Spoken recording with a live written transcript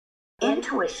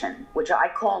Intuition, which I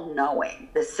call knowing,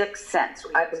 the sixth sense.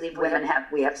 I believe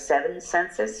we have seven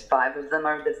senses. Five of them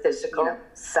are the physical,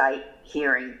 sight,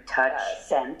 hearing, touch,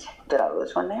 scent. Did I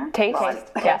lose one there? Taste.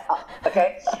 Yes.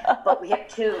 Okay. But we have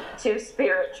two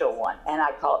spiritual ones, and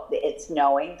I call it's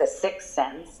knowing, the sixth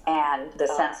sense, and the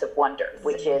sense of wonder,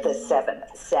 which is the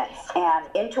seventh sense. And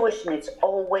intuition is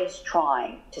always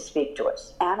trying to speak to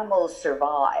us. Animals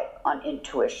survive on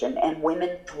intuition, and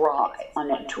women thrive on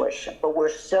intuition. But we're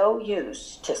so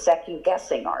used to second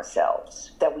guessing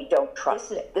ourselves that we don't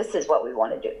trust it. This is what we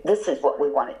want to do. This is what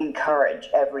we want to encourage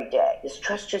every day, is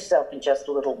trust yourself in just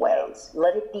little ways.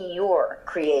 Let it be your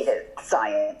creative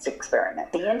science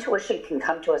experiment. The intuition can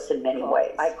come to us in many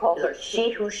ways. I call her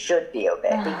she who should be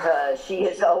obeyed, because she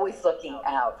is always looking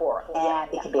out for us.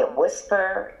 And it can be a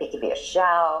whisper, it can be a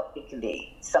shout, it can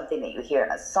be something that you hear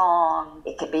in a song,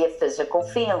 it can be a physical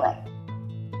feeling.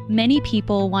 Many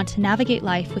people want to navigate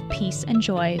life with peace and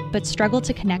joy, but struggle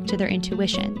to connect to their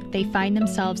intuition. They find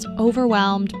themselves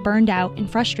overwhelmed, burned out, and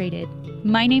frustrated.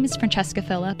 My name is Francesca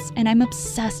Phillips, and I'm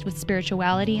obsessed with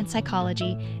spirituality and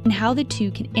psychology and how the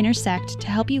two can intersect to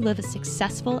help you live a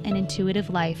successful and intuitive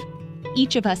life.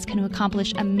 Each of us can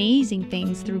accomplish amazing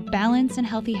things through balance and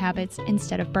healthy habits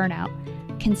instead of burnout.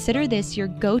 Consider this your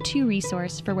go-to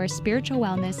resource for where spiritual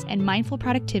wellness and mindful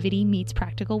productivity meets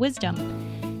practical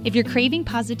wisdom. If you're craving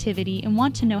positivity and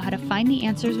want to know how to find the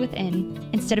answers within,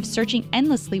 instead of searching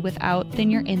endlessly without, then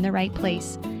you're in the right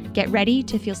place. Get ready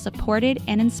to feel supported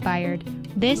and inspired.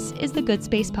 This is the Good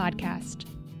Space Podcast.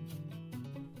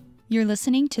 You're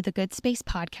listening to the Good Space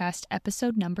Podcast,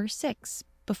 episode number 6.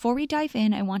 Before we dive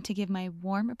in, I want to give my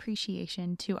warm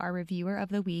appreciation to our reviewer of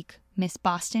the week, Miss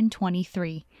Boston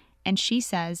 23. And she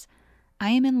says, I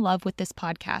am in love with this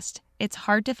podcast. It's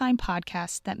hard to find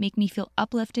podcasts that make me feel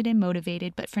uplifted and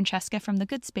motivated, but Francesca from the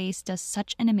Good Space does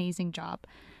such an amazing job.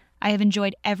 I have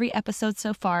enjoyed every episode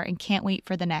so far and can't wait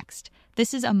for the next.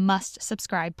 This is a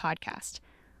must-subscribe podcast.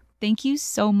 Thank you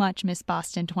so much, Miss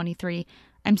Boston 23.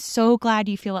 I'm so glad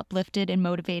you feel uplifted and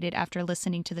motivated after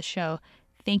listening to the show.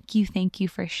 Thank you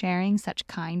for sharing such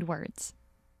kind words.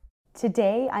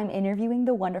 Today, I'm interviewing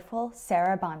the wonderful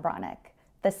Sarah Ban Breathnach.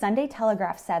 The Sunday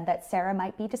Telegraph said that Sarah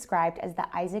might be described as the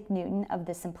Isaac Newton of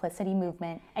the Simplicity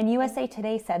movement, and USA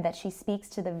Today said that she speaks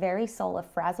to the very soul of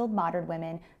frazzled modern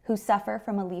women who suffer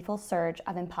from a lethal surge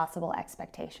of impossible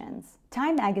expectations.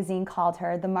 Time magazine called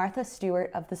her the Martha Stewart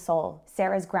of the soul.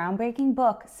 Sarah's groundbreaking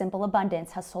book, Simple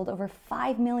Abundance, has sold over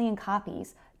 5 million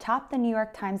copies, topped the New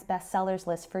York Times bestsellers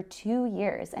list for 2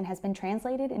 years, and has been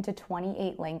translated into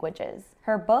 28 languages.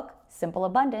 Her book, Simple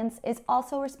Abundance, is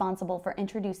also responsible for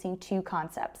introducing 2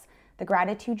 concepts, the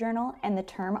gratitude journal and the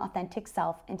term authentic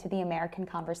self, into the American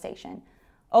conversation.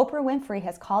 Oprah Winfrey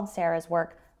has called Sarah's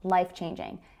work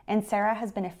life-changing, and Sarah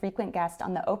has been a frequent guest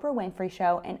on The Oprah Winfrey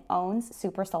Show and owns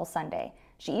Super Soul Sunday.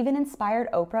 She even inspired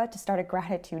Oprah to start a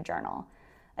gratitude journal.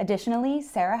 Additionally,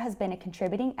 Sarah has been a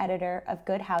contributing editor of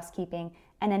Good Housekeeping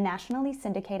and a nationally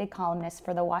syndicated columnist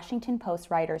for the Washington Post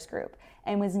Writers Group,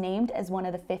 and was named as one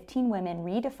of the 15 women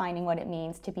redefining what it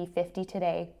means to be 50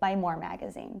 today by More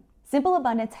magazine. Simple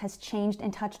Abundance has changed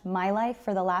and touched my life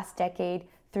for the last decade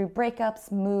through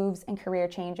breakups, moves, and career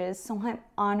changes. So I'm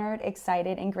honored,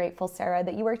 excited, and grateful, Sarah,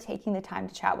 that you are taking the time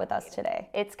to chat with us today.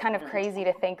 It's kind of crazy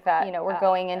to think that, we're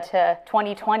going into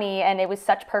 2020, and it was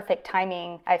such perfect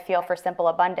timing, I feel, for Simple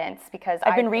Abundance, because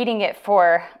I've been reading it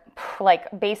for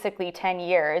basically 10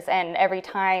 years, and every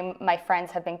time my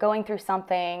friends have been going through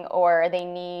something or they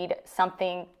need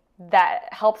something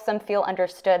that helps them feel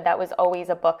understood, that was always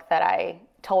a book that I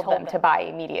told them to buy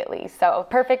immediately. So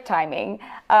perfect timing.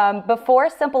 Before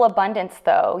Simple Abundance,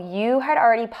 though, you had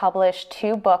already published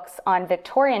 2 books on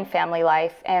Victorian family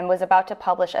life and was about to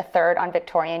publish a 3rd on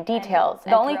Victorian details.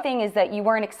 The only thing is that you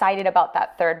weren't excited about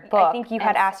that 3rd book. I think you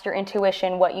had asked your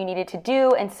intuition what you needed to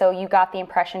do, and so you got the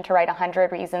impression to write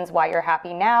 100 Reasons Why You're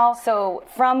Happy Now. So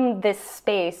from this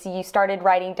space, you started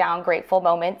writing down Grateful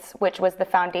Moments, which was the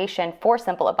foundation for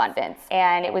Simple Abundance,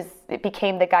 and it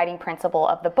became the guiding principle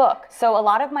of the book. So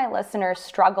a lot of my listeners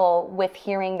struggle with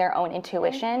hearing their own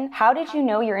intuition. How did you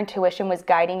know your intuition was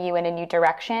guiding you in a new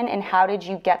direction, and how did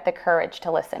you get the courage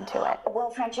to listen to it? Well,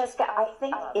 Francesca, I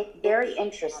think it's very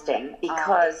interesting,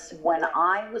 because when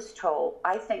I was told,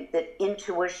 I think that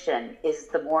intuition is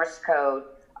the Morse code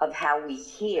of how we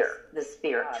hear the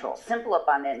spiritual. Simple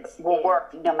Abundance will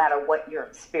work no matter what your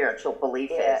spiritual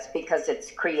belief is, because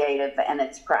it's creative and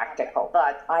it's practical.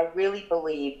 But I really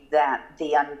believe that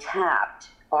the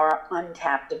our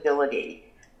untapped ability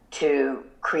to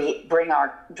bring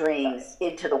our dreams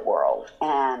into the world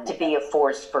and to be a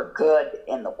force for good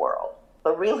in the world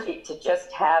but really to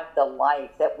just have the life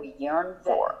that we yearn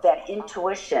for. That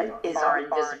intuition is our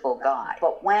invisible guide.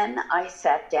 But when I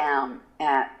sat down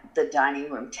at the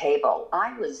dining room table,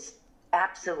 I was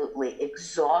absolutely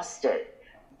exhausted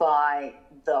by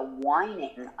the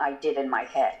whining I did in my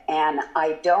head. And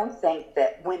I don't think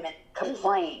that women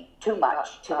complain too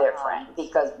much to their friends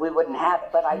because we wouldn't have it.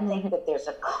 But I think that there's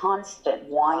a constant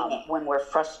whining when we're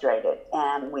frustrated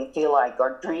and we feel like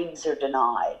our dreams are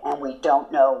denied and we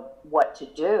don't know what to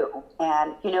do.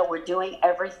 And, you know, we're doing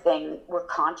everything, we're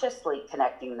consciously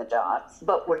connecting the dots,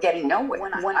 but we're getting nowhere.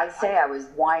 When I say I was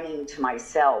whining to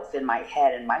myself in my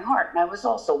head and my heart, and I was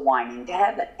also whining to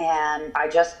heaven. And I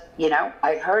just, you know,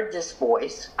 I heard this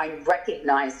voice. I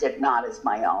recognized it not as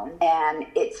my own. And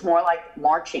it's more like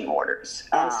marching orders.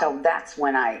 And so that's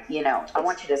when I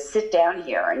want you to sit down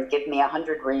here and give me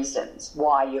 100 reasons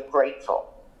why you're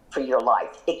grateful for your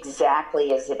life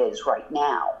exactly as it is right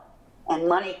now. And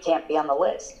money can't be on the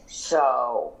list.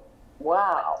 So,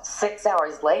 wow, 6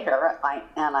 hours later,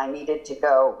 I needed to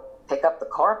go pick up the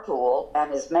carpool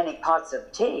and as many pots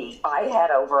of tea. I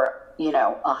had over,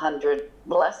 100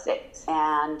 blessings.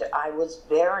 And I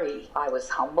was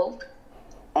humbled.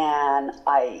 And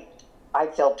I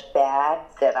felt bad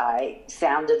that I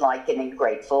sounded like an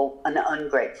ungrateful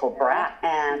brat.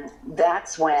 And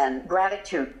that's when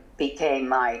gratitude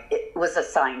became it was a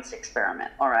science experiment,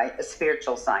 all right, a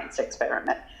spiritual science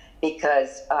experiment,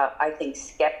 because I think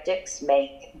skeptics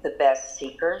make the best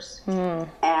seekers.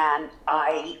 And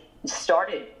I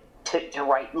started to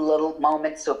write little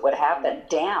moments of what happened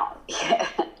down.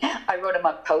 I wrote them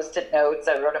on Post-it notes,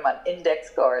 I wrote them on index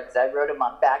cards, I wrote them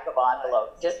on back of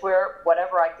envelopes, just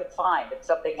whatever I could find. If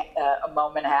something, a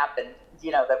moment happened,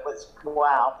 that was,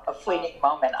 wow, a fleeting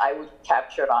moment, I would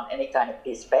capture it on any kind of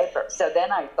piece of paper. So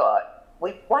then I thought,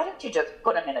 why don't you just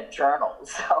put them in a journal?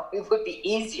 So it would be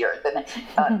easier than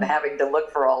having to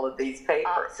look for all of these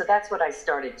papers. So that's what I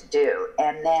started to do.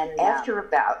 And then after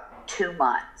about 2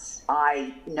 months,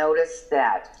 I noticed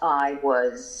that I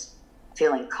was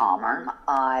feeling calmer.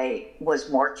 I was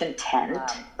more content,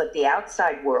 but the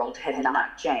outside world had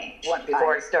not changed.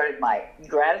 Before I started my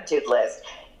gratitude list,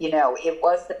 it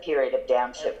was the period of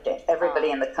downshifting.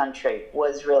 Everybody in the country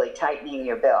was really tightening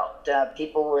your belt.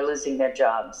 People were losing their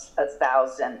jobs,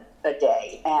 1,000 a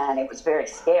day, and it was very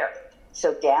scary.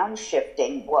 So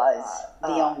downshifting was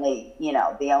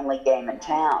the only game in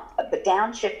town. But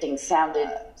downshifting sounded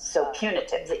so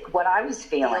punitive. What I was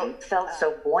feeling felt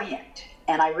so buoyant,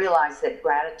 and I realized that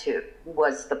gratitude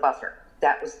was the buffer.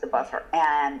 That was the buffer.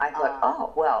 And I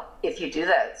thought, if you do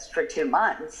that for 2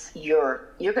 months,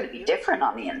 you're going to be different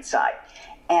on the inside.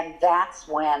 And that's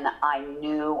when I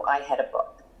knew I had a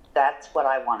book. That's what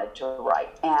I wanted to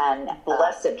write. And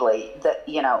blessedly,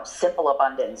 Simple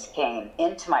Abundance came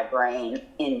into my brain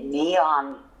in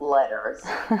neon letters.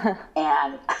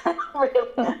 And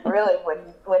really,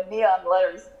 when neon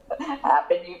letters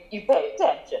happen, you pay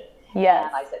attention. Yes.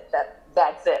 And I said,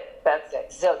 that's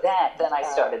it. So then I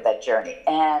started that journey.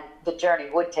 And the journey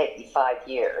would take me 5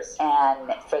 years.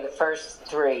 And for the first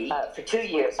 2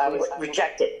 years, I was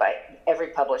rejected by every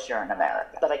publisher in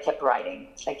America. But I kept writing.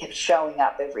 I kept showing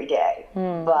up every day.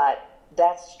 But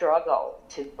that struggle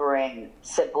to bring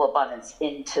Simple Abundance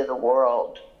into the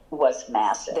world was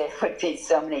massive. There would be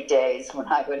so many days when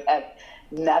I would have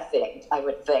nothing, I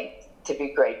would think, to be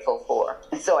grateful for.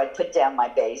 And so I put down my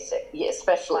basic,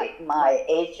 especially my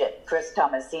agent, Chris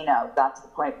Tomasino, got to the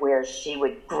point where she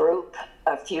would group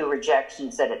a few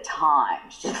rejections at a time.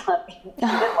 She didn't let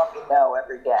me know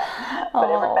every day. But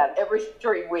about every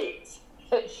 3 weeks,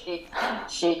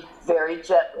 she very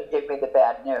gently give me the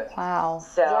bad news. Wow.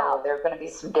 So there are going to be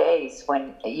some days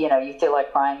when, you feel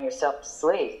like crying yourself to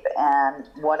sleep. And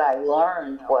what I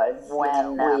learned was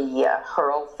when we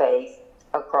hurl faith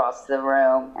across the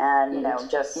room and,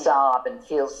 just sob and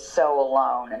feel so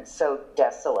alone and so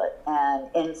desolate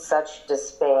and in such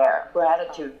despair.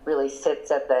 Gratitude really sits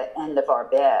at the end of our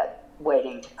bed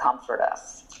waiting to comfort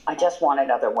us. I just wanted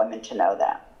other women to know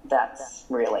that. That's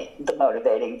really the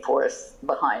motivating force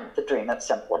behind the dream of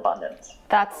Simple Abundance.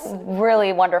 That's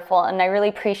really wonderful. And I really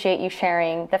appreciate you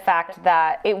sharing the fact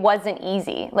that it wasn't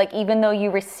easy. Like, even though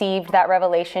you received that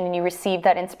revelation and you received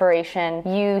that inspiration,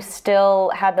 you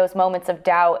still had those moments of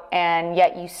doubt, and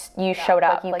yet you showed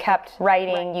up. You kept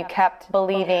writing, you kept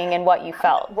believing in what you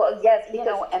felt. Well, yes,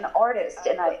 an artist,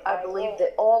 and I believe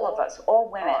that all of us,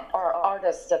 all women, are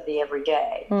artists of the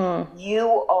everyday.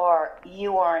 You are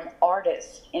an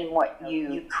artist in what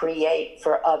you create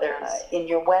for others, in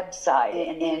your website,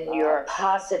 in your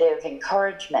positive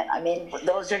encouragement. I mean,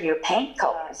 those are your paint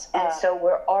colors. And so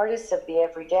we're artists of the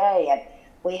everyday. And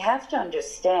we have to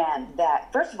understand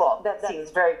that, first of all, that seems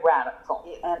very radical.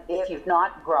 And if you've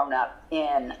not grown up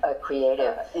in a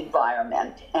creative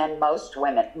environment, and most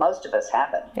of us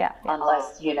haven't,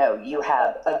 unless, you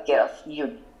have a gift,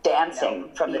 you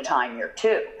dancing from the time you're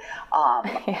 2.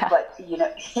 But, you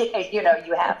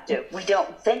have to. We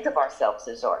don't think of ourselves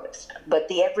as artists, but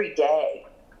the everyday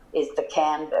is the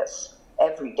canvas.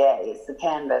 Every day is the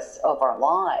canvas of our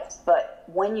lives. But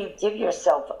when you give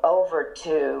yourself over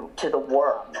to the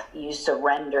work, you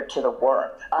surrender to the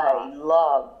work. I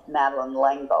love Madeleine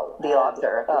L'Engle, the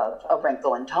author of A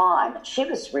Wrinkle in Time. She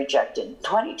was rejected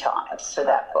 20 times for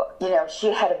that book.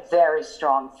 She had a very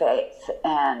strong faith,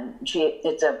 and she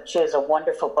has a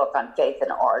wonderful book on faith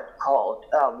and art called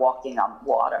Walking on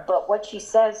Water. But what she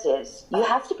says is, you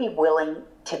have to be willing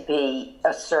to be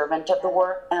a servant of the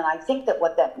work. And I think that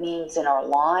what that means in our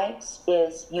lives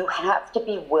is you have to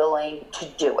be willing to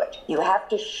do it. You have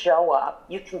to show up.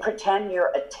 You can pretend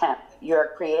you're a temp. You're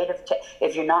a creative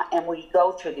if you're not, and we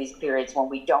go through these periods when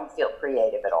we don't feel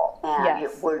creative at all. And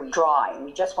we're dry, and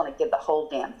we just want to give the whole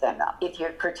damn thing up. If you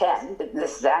pretend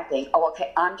this is acting,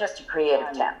 I'm just a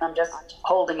creative temp. I'm just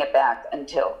holding it back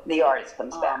until the artist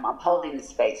comes back. I'm holding the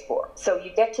space for it. So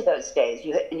you get to those days,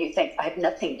 and you think, I have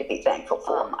nothing to be thankful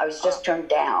for. I was just turned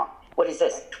down. What is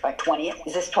this, 20th?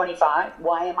 Is this 25?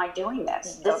 Why am I doing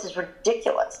this? This is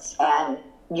ridiculous. And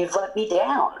you've let me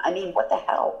down. I mean, what the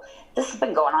hell? This has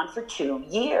been going on for 2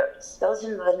 years. Those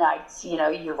are the nights,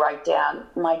 you write down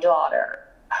my daughter,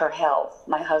 her health,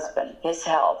 my husband, his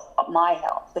health, my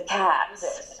health, the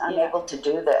cats. I'm able to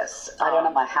do this. I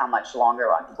don't know how much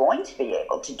longer I'm going to be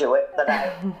able to do it,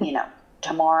 but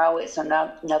tomorrow is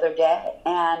another day.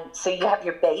 And so you have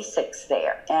your basics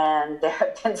there. And there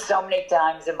have been so many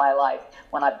times in my life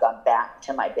when I've gone back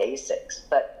to my basics.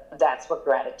 But that's what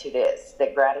gratitude is.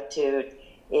 That gratitude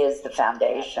is the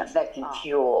foundation that can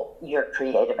fuel your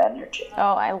creative energy.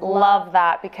 Oh, I love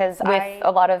that, because with a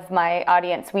lot of my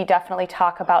audience, we definitely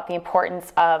talk about the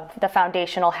importance of the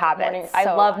foundational habits. I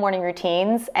love morning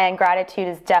routines, and gratitude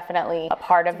is definitely a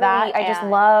part of that. I just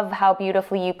love how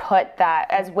beautifully you put that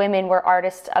as women, we're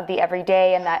artists of the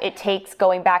everyday, and that it takes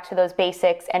going back to those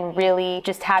basics and really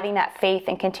just having that faith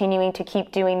and continuing to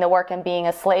keep doing the work and being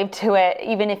a slave to it,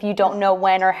 even if you don't know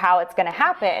when or how it's going to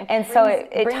happen. And so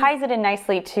it ties it in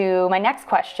nicely to my next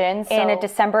question. In a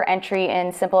December entry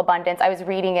in Simple Abundance, I was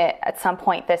reading it at some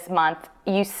point this month.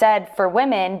 You said, for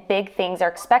women, big things are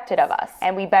expected of us,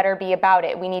 and we better be about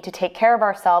it. We need to take care of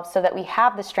ourselves so that we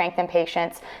have the strength and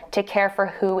patience to care for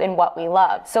who and what we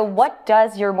love. So what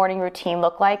does your morning routine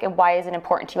look like, and why is it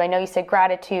important to you? I know you said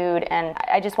gratitude, and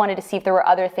I just wanted to see if there were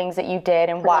other things that you did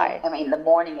and why. I mean, the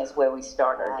morning is where we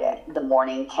start our day. The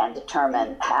morning can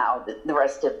determine how the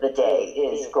rest of the day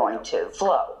is going to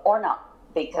flow or not.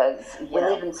 Because we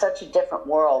live in such a different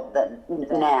world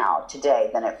today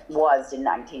than it was in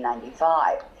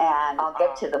 1995. And I'll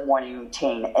get to the morning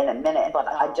routine in a minute, but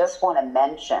I just want to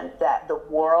mention that the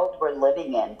world we're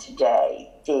living in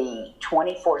today, the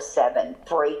 24/7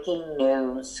 breaking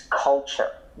news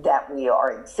culture that we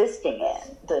are existing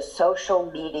in, the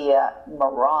social media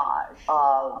mirage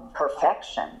of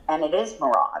perfection, and it is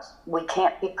mirage. We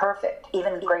can't be perfect.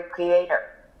 Even the great creator,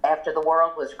 after the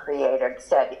world was created,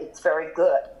 said it's very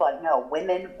good. But no,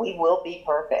 women, we will be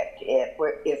perfect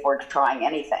if we're trying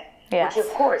anything. Yes. Which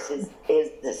of course is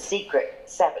the secret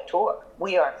saboteur.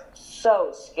 We are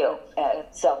so skilled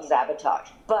at self-sabotage.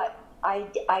 But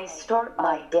I start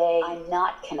my day, I'm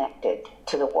not connected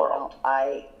to the world.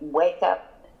 I wake up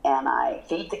and I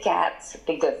feed the cats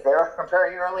because they're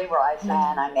very early risers,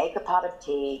 and I make a pot of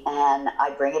tea and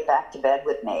I bring it back to bed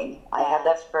with me. I have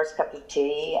that first cup of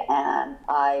tea and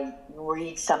I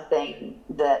read something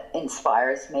that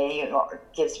inspires me or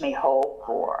gives me hope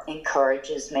or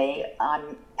encourages me.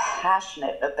 I'm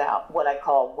passionate about what I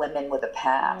call women with a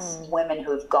past, women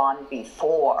who've gone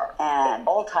before, and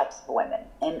all types of women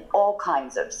in all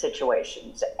kinds of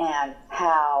situations, and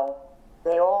how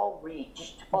they all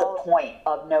reached the point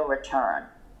of no return,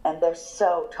 and they're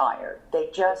so tired.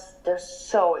 They're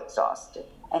so exhausted,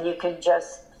 and you can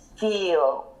just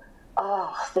feel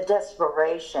the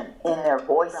desperation in their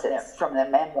voices from their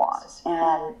memoirs.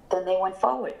 And then they went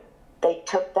forward. They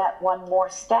took that one more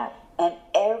step. And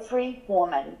every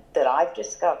woman that I've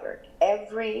discovered,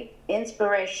 every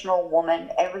inspirational woman,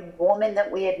 every woman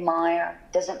that we admire,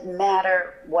 doesn't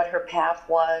matter what her path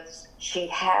was, she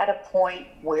had a point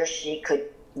where she could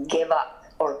give up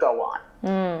or go on.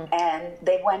 And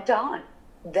they went on.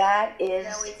 That is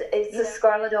the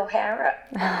Scarlett O'Hara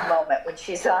moment when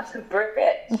she's on the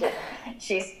bridge.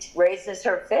 She raises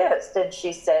her fist and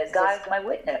she says, God is my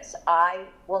witness. I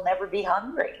will never be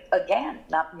hungry again.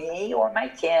 Not me or my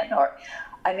kin.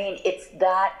 I mean, it's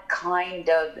that kind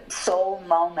of soul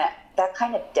moment, that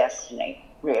kind of destiny,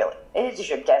 really. It is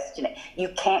your destiny. You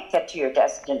can't get to your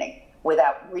destiny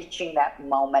without reaching that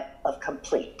moment of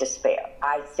complete despair.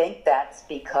 I think that's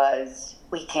because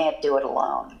we can't do it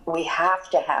alone. We have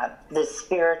to have the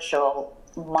spiritual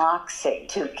moxie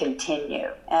to continue.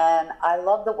 And I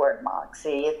love the word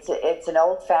moxie. It's an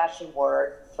old-fashioned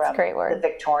word from the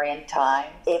Victorian time.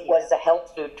 It was a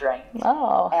health food drink.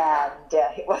 Oh. And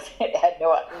it had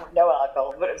no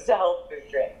alcohol, but it was a health food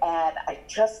drink. And I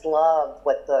just love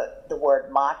what the word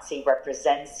moxie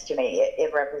represents to me.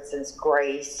 It represents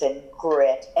grace and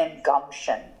grit and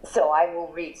gumption. So I will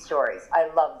read stories. I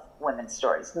love women's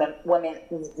stories,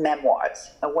 women's memoirs,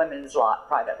 women's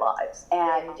private lives.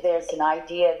 And there's an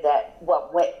idea that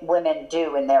what women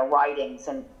do in their writings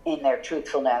and in their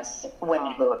truthfulness,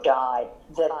 women who have died,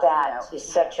 that is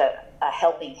such a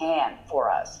helping hand for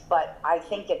us. But I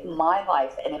think in my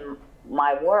life and in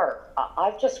my work,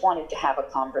 I've just wanted to have a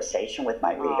conversation with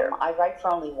my reader. I write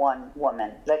for only one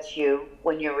woman. That's you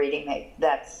when you're reading me.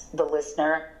 That's the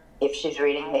listener if she's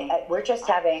reading me. We're just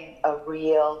having a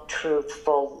real,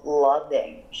 truthful,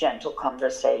 loving, gentle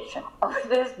conversation.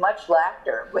 There's much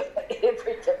laughter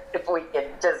if we can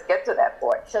just get to that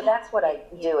point. So that's what I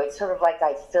do. It's sort of like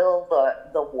I fill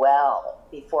the well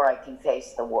before I can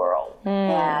face the world.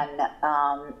 And,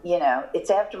 it's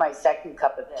after my second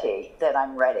cup of tea that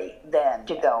I'm ready then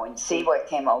to go and see what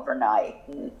came overnight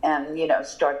and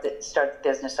start the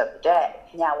business of the day.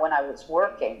 Now, when I was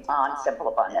working on Simple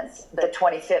Abundance, the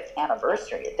 25th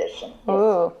anniversary edition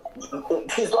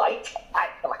is like, I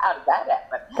don't know, how did that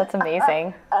happen? That's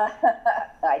amazing.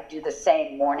 I do the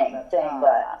same morning thing,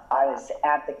 but I was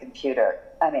at the computer.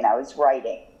 I was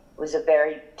writing. It was a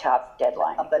very tough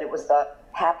deadline, but it was the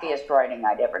happiest writing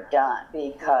I'd ever done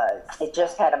because it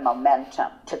just had a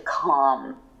momentum to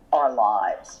calm our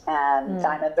lives. And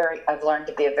I've learned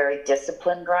to be a very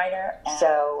disciplined writer.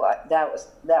 So that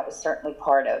was certainly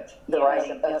part of the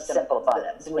writing of Simple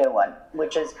Abundance, the new one,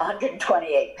 which is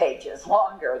 128 pages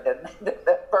longer than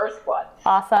the first one.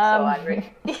 Awesome.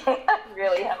 So I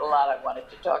really had a lot I wanted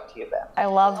to talk to you about. I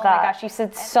love that. Oh my gosh, you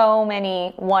said so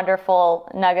many wonderful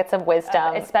nuggets of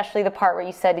wisdom, especially the part where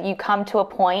you said you come to a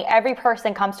point, every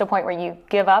person comes to a point where you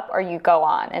give up or you go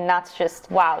on. And that's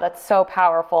just, wow, that's so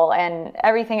powerful. And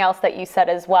everything else that you said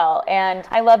as well. And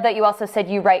I love that you also said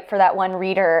you write for that one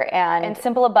reader, and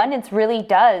Simple Abundance really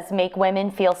does make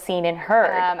women feel seen and heard.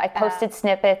 I posted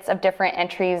snippets of different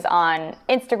entries on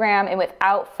Instagram, and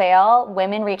without fail,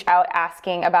 women reach out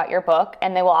asking about your book,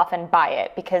 and they will often buy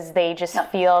it because they just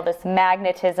feel this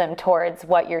magnetism towards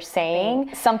what you're saying.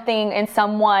 Something and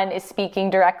someone is speaking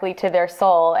directly to their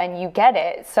soul, and you get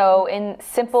it. So in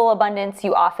Simple Abundance,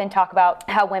 you often talk about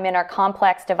how women are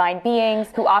complex divine beings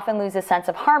who often lose a sense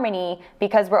of harmony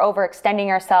because we're overextending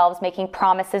ourselves, making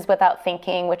promises without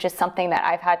thinking, which is something that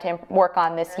I've had to work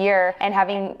on this year, and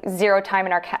having zero time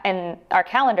in our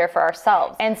calendar for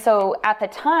ourselves. And so at the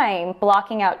time,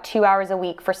 blocking out 2 hours a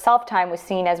week for self-time was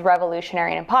seen as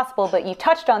revolutionary and impossible. But you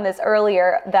touched on this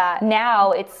earlier that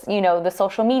now it's, the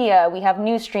social media, we have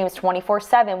news streams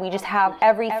 24/7. We just have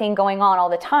everything going on all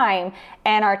the time.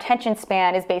 And our attention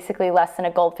span is basically less than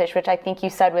a goldfish, which I think you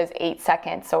said was 8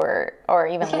 seconds or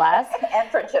even less. And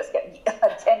Francesca,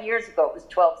 10 years ago, it was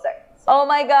 12 seconds. Oh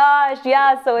my gosh,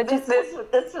 yeah, so it just...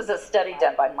 This was a study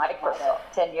done by Microsoft.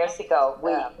 10 years ago,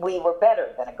 we were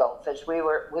better than a goldfish. We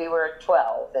were at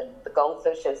 12, and the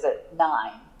goldfish is at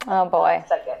 9. Oh boy.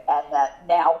 Second. And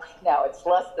now it's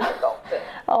less than a goldfish.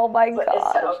 Oh my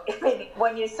gosh. So,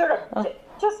 when you sort of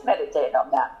just meditate on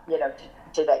that,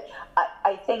 today,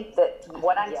 I think that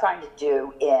what I'm trying to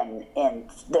do in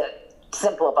the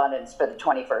Simple Abundance for the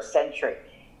 21st century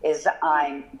is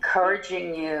I'm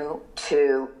encouraging you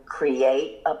to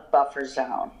create a buffer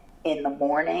zone in the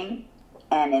morning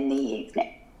and in the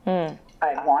evening.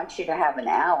 I want you to have an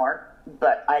hour,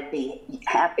 but I'd be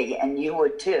happy, and you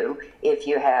would too, if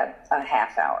you had a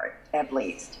half hour at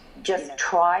least. Just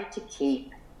try to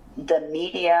keep the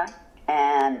media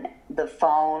and the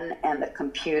phone and the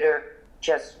computer,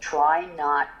 just try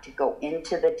not to go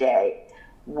into the day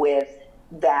with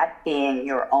that being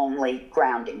your only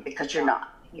grounding, because you're not.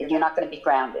 You're not going to be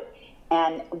grounded.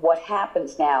 And what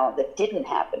happens now that didn't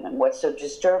happen, and what's so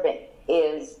disturbing,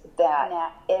 is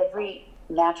that every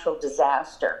natural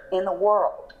disaster in the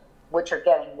world, which are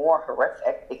getting more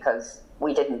horrific because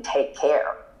we didn't take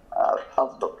care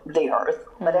of the earth,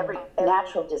 but every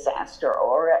natural disaster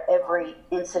or every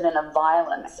incident of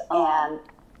violence, and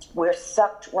we're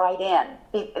sucked right in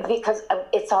because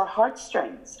it's our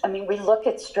heartstrings. We look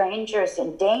at strangers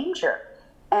in danger,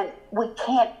 and we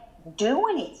can't do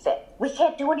anything. We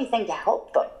can't do anything to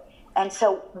help them. And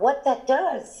so what that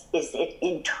does is it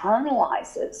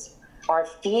internalizes our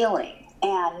feeling,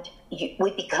 and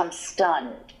we become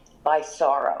stunned by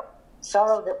sorrow.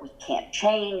 Sorrow that we can't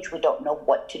change, we don't know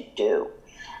what to do.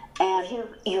 And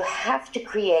you have to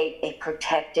create a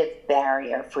protective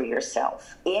barrier for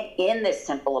yourself. In this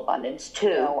simple abundance,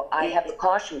 too, I have the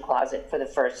caution closet for the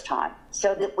first time,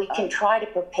 so that we can try to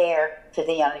prepare for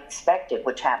the unexpected,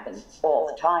 which happens all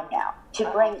the time now, to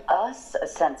bring us a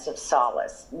sense of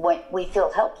solace when we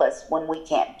feel helpless, when we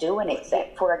can't do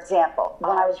anything. For example,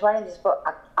 when I was writing this book,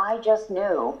 I just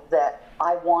knew that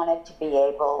I wanted to be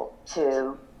able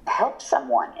to help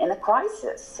someone in a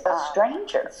crisis, a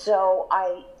stranger. So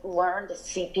I learned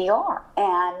CPR.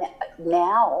 And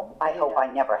now, I hope I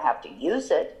never have to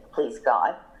use it, please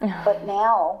God. But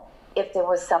now, if there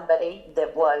was somebody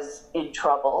that was in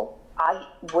trouble, I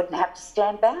wouldn't have to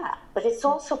stand back. But it's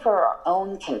also for our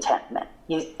own contentment,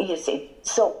 you see.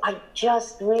 So I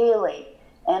just really,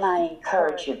 and I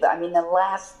encourage you, I mean, the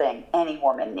last thing any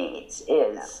woman needs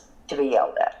is to be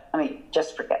yelled at. I mean,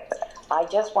 just forget that. I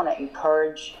just want to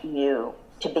encourage you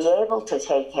to be able to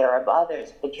take care of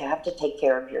others, but you have to take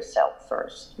care of yourself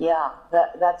first. Yeah,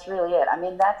 that's really it. I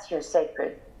mean, that's your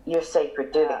sacred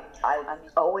duty. I've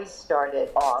always started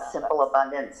off Simple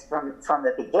Abundance from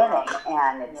the beginning,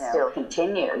 and it still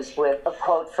continues with a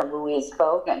quote from Louise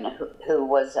Bogan, who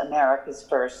was America's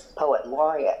first poet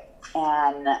laureate.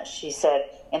 And she said,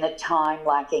 "In a time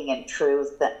lacking in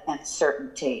truth and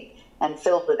certainty, and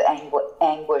filled with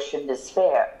anguish and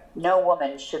despair, no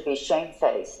woman should be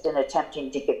shamefaced in attempting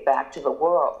to get back to the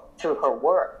world through her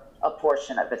work a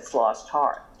portion of its lost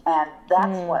heart." And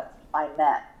that's what I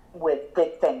meant with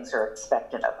big things are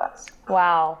expected of us.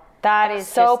 Wow, that is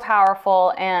so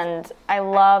powerful, and I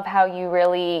love how you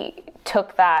really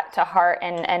took that to heart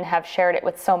and have shared it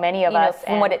with so many of us.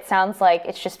 And what it sounds like,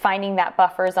 it's just finding that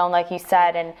buffer zone, like you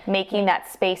said, and making that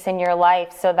space in your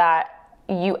life so that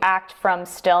you act from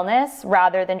stillness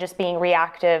rather than just being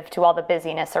reactive to all the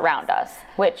busyness around us,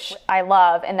 which I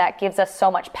love, and that gives us so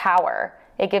much power.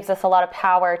 It gives us a lot of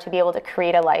power to be able to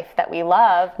create a life that we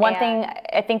love. One thing,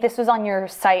 I think this was on your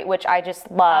site, which I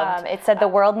just loved. It said the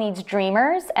world needs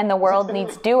dreamers and the world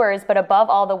needs doers, but above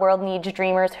all, the world needs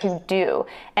dreamers who do.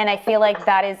 And I feel like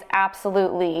that is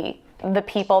absolutely the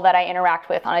people that I interact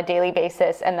with on a daily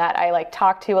basis and that I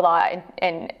talk to a lot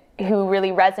and who really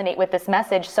resonate with this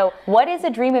message. So what is a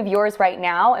dream of yours right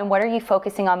now, and what are you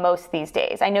focusing on most these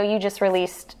days? I know you just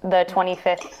released the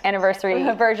 25th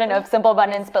anniversary version of Simple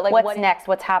Abundance, but what's next?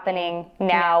 What's happening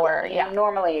now?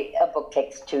 Normally a book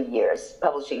takes 2 years.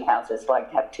 Publishing houses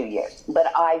like to have 2 years.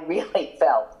 But I really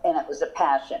felt, and it was a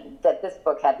passion, that this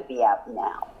book had to be out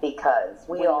now, because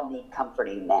we all need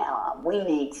comforting now. We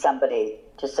need somebody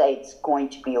to say it's going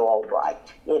to be all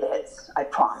right. It is, I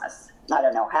promise. I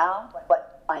don't know how, but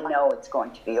I know it's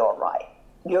going to be all right.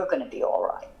 You're going to be all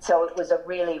right. So it was a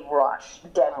really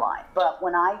rushed deadline. But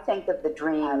when I think of the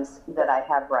dreams that I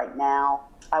have right now,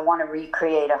 I want to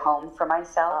recreate a home for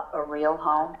myself, a real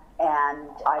home, and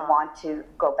I want to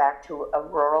go back to a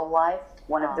rural life.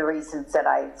 One of the reasons that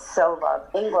I so love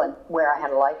England, where I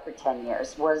had a life for 10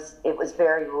 years, was it was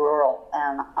very rural,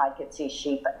 and I could see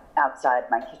sheep outside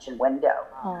my kitchen window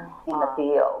in the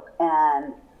field.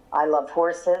 And I love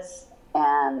horses.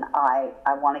 And I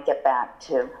want to get back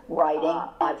to writing.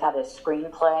 I've had a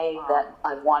screenplay that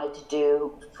I wanted to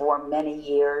do for many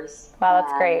years. Wow,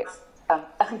 that's great.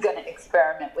 I'm going to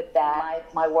experiment with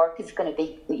that. My work is going to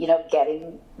be,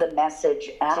 getting the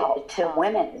message out to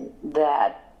women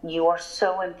that you are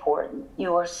so important.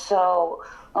 You are so,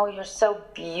 you're so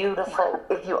beautiful.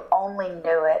 If you only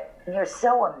knew it. You're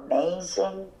so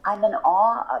amazing. I'm in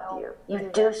awe of you. You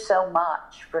do so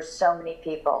much for so many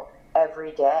people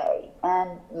every day,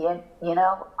 and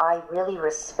I really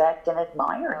respect and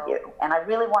admire you, and I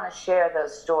really want to share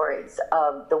those stories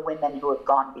of the women who have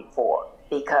gone before,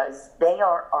 because they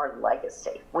are our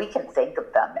legacy. We can think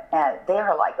of them as they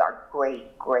are like our great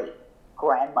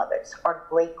grandmothers, our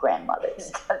great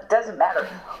grandmothers. It doesn't matter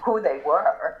who they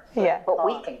were, but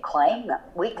we can claim them.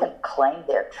 We can claim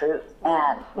their truth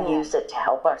and use it to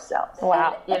help ourselves.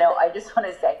 Wow. And, I just want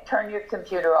to say, turn your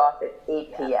computer off at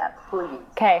 8 p.m. Please.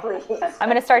 Okay. Please. I'm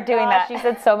going to start doing that. She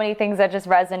said so many things that just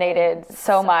resonated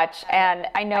so much, and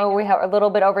I know we have a little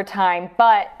bit over time,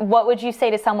 but what would you say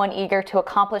to someone eager to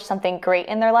accomplish something great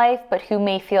in their life, but who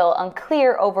may feel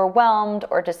unclear, overwhelmed,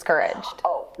 or discouraged?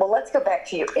 Well, let's go back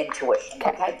to your intuition.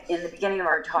 Okay. In the beginning of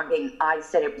our talking, I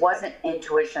said it wasn't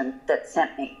intuition that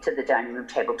sent me to the dining room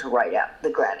table to write out the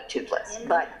gratitude list,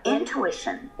 but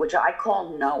intuition, which I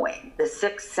call knowing, the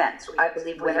sixth sense. I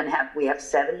believe we have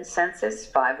 7 senses.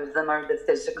 5 of them are the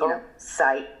physical,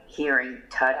 sight, hearing,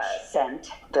 touch, scent.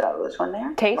 Did I lose one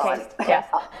there? Taste. Yes.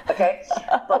 Okay.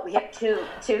 But we have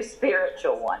two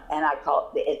spiritual ones, and I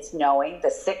call it's knowing,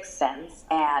 the sixth sense,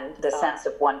 and the sense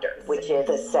of wonder, which is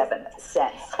the seventh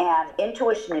sense. And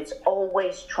intuition is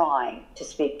always trying to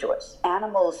speak to us.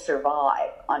 Animals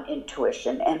survive on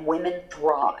intuition, and women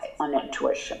thrive on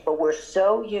intuition. But we're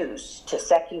so used to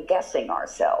second guessing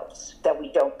ourselves that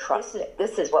we don't trust it.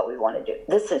 This is what we want to do.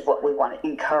 This is what we want to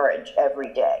encourage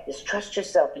every day, is trust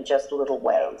yourself in just little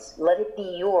ways. Let it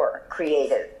be your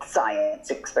creative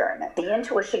science experiment. The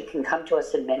intuition can come to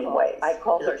us in many ways. I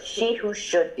call her she who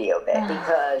should be obeyed,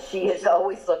 because she is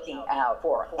always looking out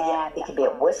for us. And it can be a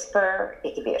whisper,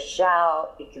 it can be a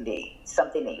shout, it can be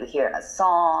something that you hear in a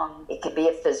song, it can be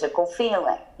a physical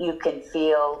feeling. You can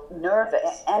feel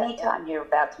nervous. Anytime you're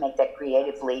about to make that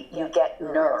creative leap, you get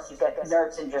nerves. You get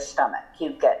nerves in your stomach.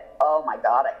 You get, oh my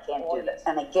God, I can't do this.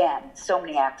 And again, so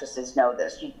many actresses know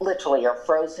this. You literally are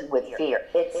frozen with fear.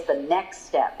 It's the next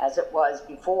step, as it was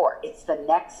before. It's the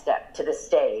next step to the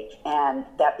stage. And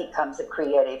that becomes a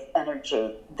creative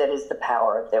energy that is the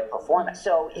power of their performance.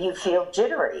 So you feel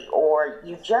jittery, or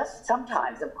you just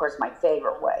sometimes, of course, my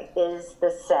favorite way is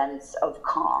the sense of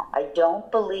calm. I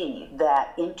don't believe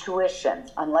that intuition,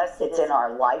 unless it's in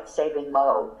our life-saving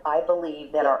mode, I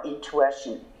believe that our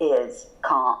intuition is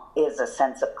calm, is a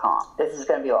sense of calm. This is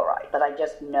going to be all right, but I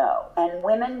just know. And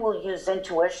women will use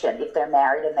intuition if they're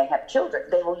married and they have children.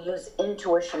 They will use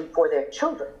intuition for their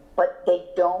children, but they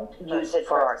don't use it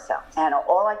for ourselves. And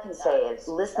all I can say is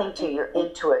listening to your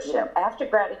intuition. After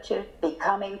gratitude,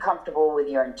 becoming comfortable with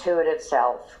your intuitive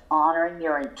self, honoring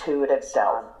your intuitive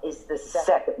self is the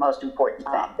second most important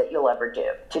thing that you'll ever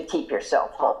do to keep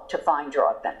yourself whole, to find your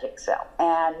authentic self.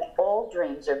 And all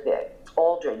dreams are big.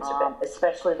 All dreams are big,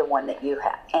 especially the one that you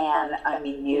have. And I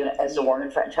mean you as a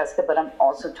woman, Francesca, but I'm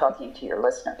also talking to your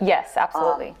listeners. Yes,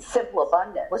 absolutely. Simple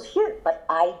abundance was huge, but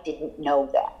I didn't know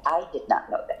that. I did not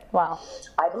know that. Wow.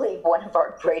 I believe one of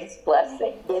our greatest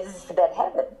blessings is that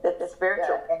heaven, that the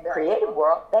spiritual and creative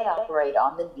world, they operate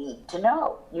on the need to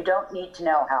know. You don't need to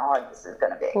know how hard this is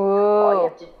going to be. Ooh. All you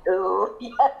have to do,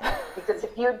 because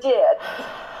if you did,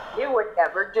 you would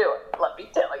never do it, let me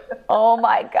tell you. Oh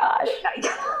my gosh.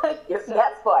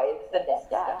 That's why it's the next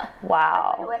step.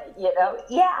 Wow. You know,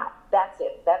 yeah, that's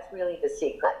it. That's really the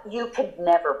secret. You can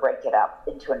never break it up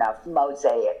into enough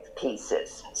mosaic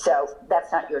pieces. So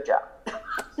that's not your job.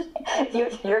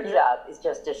 Your job is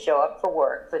just to show up for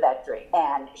work, for that dream,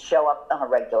 and show up on a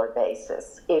regular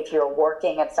basis. If you're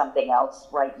working at something else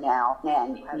right now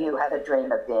and you have a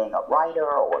dream of being a writer,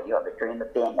 or you have a dream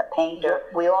of being a painter,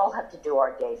 we all have to do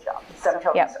our day job.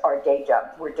 Sometimes our day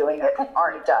job, we're doing it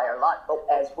our entire life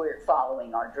as we're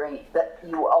following our dream. But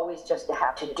you always just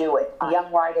have to do it.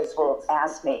 Young writers will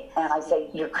ask me, and I say,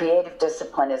 your creative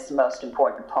discipline is the most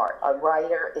important part. A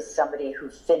writer is somebody who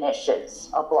finishes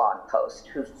a blog post,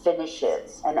 who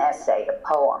finishes an essay, a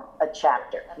poem, a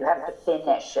chapter. You have to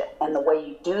finish it. And the way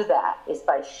you do that is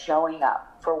by showing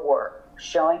up for work,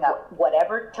 showing up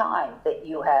whatever time that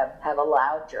you have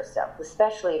allowed yourself,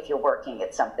 especially if you're working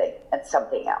at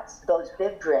something else. Those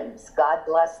big dreams, God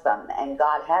bless them, and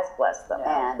God has blessed them,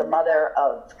 and the mother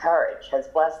of courage has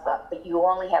blessed them. But you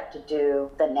only have to do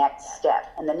the next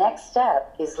step. And the next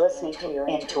step is listening to your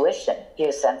intuition,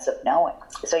 your sense of knowing.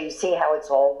 So you see how it's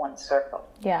all one circle.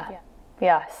 Yeah.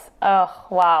 Yes. Oh,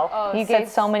 wow. You said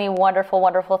so many wonderful,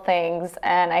 wonderful things.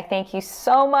 And I thank you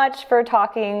so much for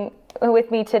talking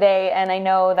with me today. And I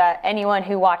know that anyone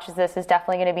who watches this is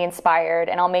definitely going to be inspired.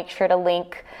 And I'll make sure to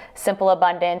link Simple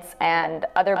Abundance and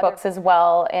other books as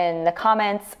well in the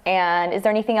comments. And is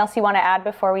there anything else you want to add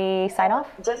before we sign off?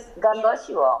 Just God bless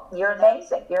you all. You're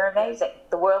amazing. You're amazing.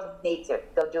 The world needs you.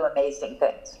 Go do amazing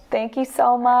things. Thank you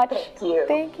so much. Thank you.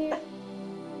 Thank you.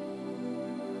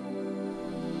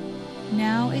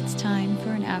 Now it's time for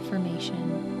an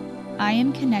affirmation. I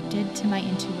am connected to my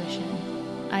intuition.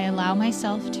 I allow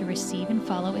myself to receive and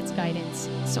follow its guidance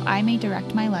so I may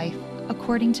direct my life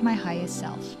according to my highest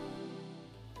self.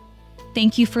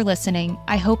 Thank you for listening.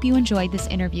 I hope you enjoyed this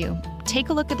interview. Take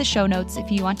a look at the show notes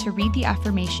if you want to read the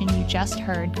affirmation you just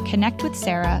heard, connect with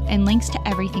Sarah, and links to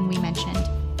everything we mentioned.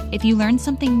 If you learned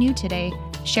something new today,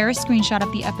 share a screenshot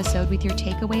of the episode with your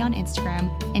takeaway on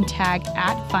Instagram and tag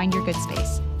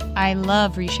 @FindYourGoodSpace. I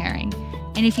love resharing.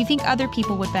 And if you think other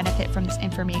people would benefit from this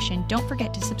information, don't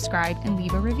forget to subscribe and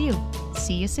leave a review.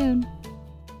 See you soon.